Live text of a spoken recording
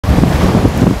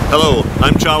Hello,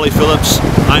 I'm Charlie Phillips.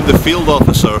 I'm the Field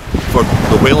Officer for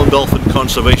the Whale and Dolphin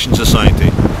Conservation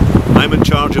Society. I'm in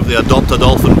charge of the Adopt a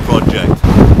Dolphin project.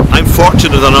 I'm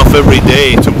fortunate enough every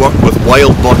day to work with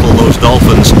wild bottlenose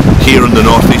dolphins here in the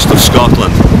northeast of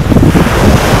Scotland.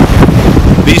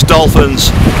 These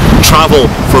dolphins travel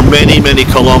for many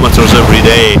kilometres every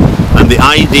day, and the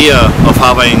idea of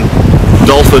having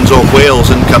dolphins or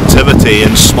whales in captivity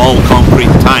in small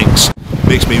concrete tanks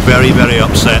makes me very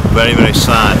upset, very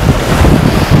sad.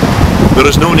 There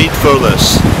is no need for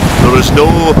this. There is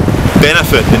no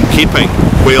benefit in keeping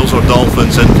whales or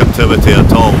dolphins in captivity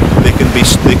at all. They can be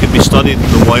studied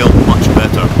in the wild much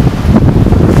better.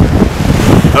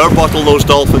 Our bottlenose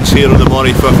dolphins here in the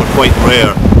Moray Firth are quite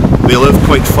rare. They live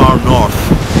quite far north,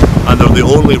 and they're the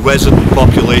only resident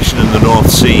population in the North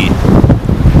Sea.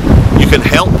 You can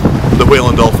help the Whale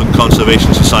and Dolphin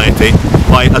Conservation Society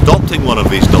by adopting one of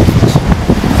these dolphins.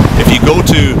 If you go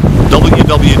to www.wdcs.org,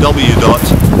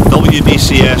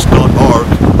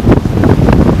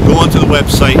 go onto the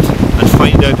website and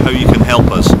find out how you can help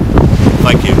us.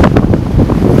 Thank you.